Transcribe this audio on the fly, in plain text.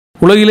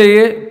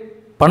உலகிலேயே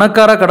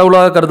பணக்கார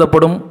கடவுளாக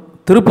கருதப்படும்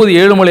திருப்பதி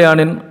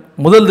ஏழுமலையானின்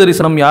முதல்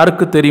தரிசனம்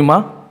யாருக்கு தெரியுமா?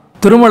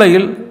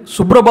 திருமலையில்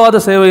சுப்ரபாத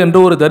சேவை என்று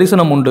ஒரு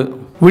தரிசனம் உண்டு.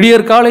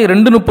 விடியற்காலை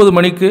 2:30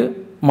 மணிக்கு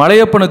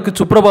மலையப்பனுக்கு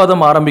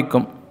சுப்ரபாதம்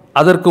ஆரம்பிக்கும்.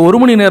 அதற்கு 1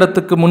 மணி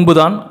நேரத்துக்கு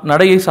முன்புதான்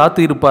நடையை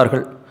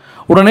சாத்தியிருப்பார்கள்.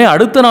 உடனே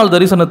அடுத்த நாள்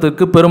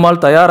தரிசனத்திற்கு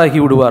பெருமாள் தயாராகி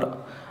விடுவார்.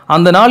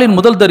 அந்த நாளின்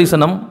முதல்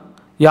தரிசனம்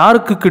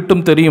யாருக்கு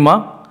கிட்டும் தெரியுமா?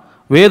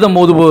 வேதம்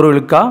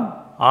ஓதுபவர்களுக்கா,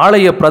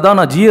 ஆலய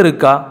பிரதான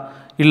ஜீயருக்கா,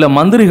 இல்லை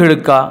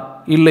மந்திரிகளுக்கா,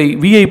 இல்லை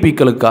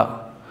விஐபிக்களுக்கா?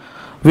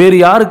 வேறு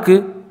யாருக்கு?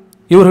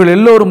 இவர்கள்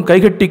எல்லோரும்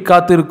கைகட்டி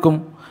காத்திருக்கும்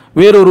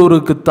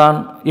வேறொருவருக்குத்தான்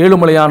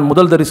ஏழுமலையான்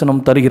முதல்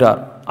தரிசனம் தருகிறார்.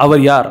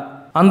 அவர் யார்?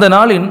 அந்த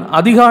நாளின்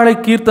அதிகாலை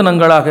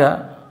கீர்த்தனங்களாக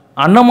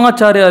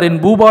அன்னமாச்சாரியாரின்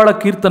பூபால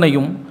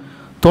கீர்த்தனையும்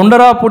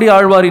தொண்டராப்புடி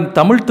ஆழ்வாரின்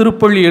தமிழ்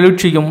திருப்பள்ளி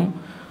எழுச்சியும்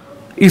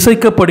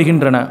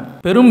இசைக்கப்படுகின்றன.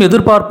 பெரும்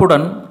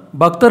எதிர்பார்ப்புடன்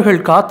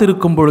பக்தர்கள்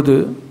காத்திருக்கும் பொழுது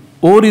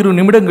ஓரிரு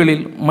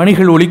நிமிடங்களில்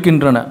மணிகள்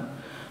ஒலிக்கின்றன.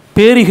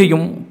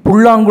 பேரிகையும்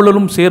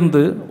புல்லாங்குழலும்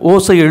சேர்ந்து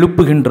ஓசை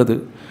எழுப்புகின்றது.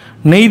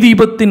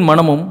 நெய்தீபத்தின்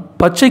மனமும்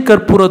பச்சை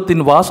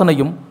கற்பூரத்தின்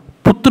வாசனையும்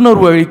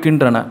புத்துணர்வு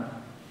அளிக்கின்றன.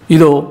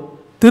 இதோ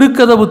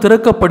திருக்கதவு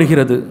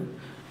திறக்கப்படுகிறது.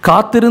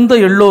 காத்திருந்த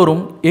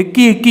எல்லோரும்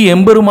எக்கி எக்கி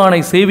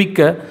எம்பெருமானை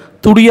சேவிக்க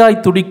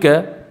துடியாய் துடிக்க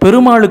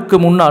பெருமாளுக்கு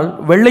முன்னால்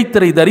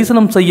வெள்ளைத்திரை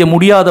தரிசனம் செய்ய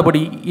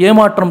முடியாதபடி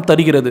ஏமாற்றம்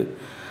தருகிறது.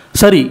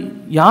 சரி,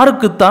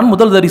 யாருக்குத்தான்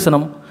முதல்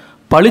தரிசனம்?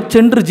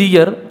 பளிச்சென்று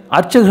ஜீயர்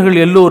அர்ச்சகர்கள்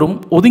எல்லோரும்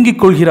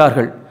ஒதுங்கிக்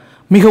கொள்கிறார்கள்.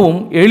 மிகவும்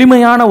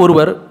எளிமையான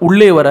ஒருவர்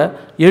உள்ளே வர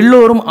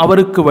எல்லோரும்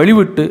அவருக்கு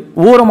வழிவிட்டு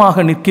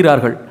ஓரமாக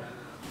நிற்கிறார்கள்.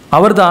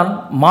 அவர்தான்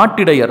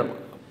மாட்டிடையர்.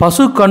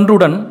 பசு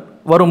கன்றுடன்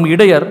வரும்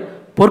இடையர்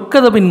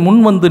பொற்கதவின் முன்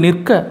வந்து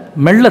நிற்க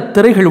மெல்ல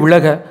திரைகள்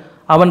விலக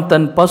அவன்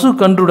தன் பசு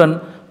கன்றுடன்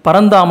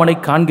பரந்தாமனை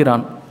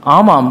காண்கிறான்.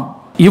 ஆமாம்,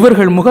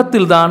 இவர்கள்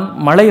முகத்தில்தான்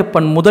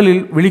மலையப்பன்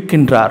முதலில்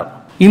விழிக்கின்றார்.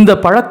 இந்த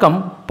பழக்கம்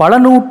பல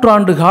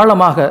நூற்றாண்டு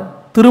காலமாக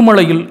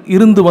திருமலையில்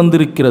இருந்து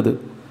வந்திருக்கிறது.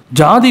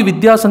 ஜாதி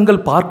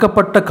வித்தியாசங்கள்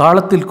பார்க்கப்பட்ட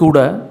காலத்தில் கூட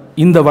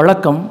இந்த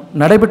வழக்கம்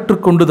நடைபெற்று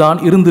கொண்டுதான்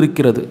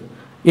இருந்திருக்கிறது.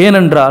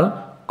 ஏனென்றால்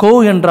கோ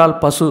என்றால்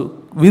பசு,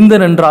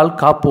 விந்தன் என்றால்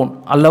காப்போன்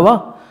அல்லவா?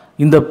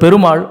 இந்த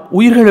பெருமாள்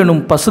உயிர்கள்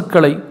எனும்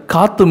பசுக்களை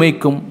காத்து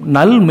மேய்க்கும்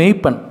நல்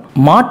மேய்ப்பன்.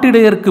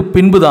 மாட்டிடையருக்கு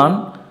பின்புதான்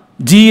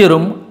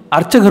ஜீயரும்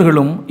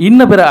அர்ச்சகர்களும்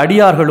இன்ன பிற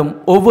அடியார்களும்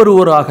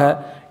ஒவ்வொருவராக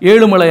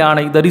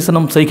ஏழுமலையானை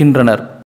தரிசனம் செய்கின்றனர்.